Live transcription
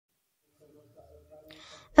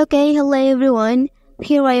Okay, hello everyone.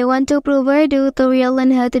 Here I want to provide a tutorial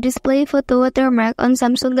on how to display photo watermark on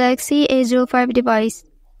Samsung Galaxy A05 device.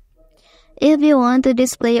 If you want to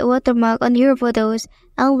display a watermark on your photos,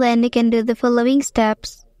 and then you can do the following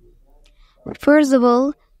steps. First of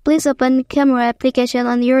all, please open camera application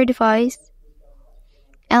on your device.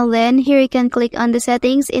 And then here you can click on the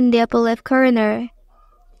settings in the upper left corner.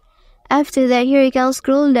 After that, here you can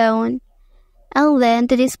scroll down. And then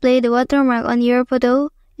to display the watermark on your photo,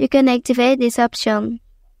 you can activate this option.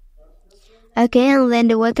 Okay, and then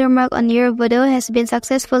the watermark on your photo has been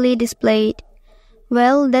successfully displayed.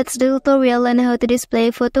 Well, that's the tutorial on how to display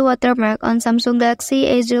photo watermark on Samsung Galaxy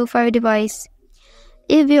A05 device.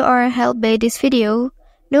 If you are helped by this video,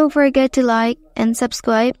 don't forget to like and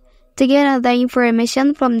subscribe to get other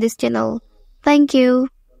information from this channel. Thank you.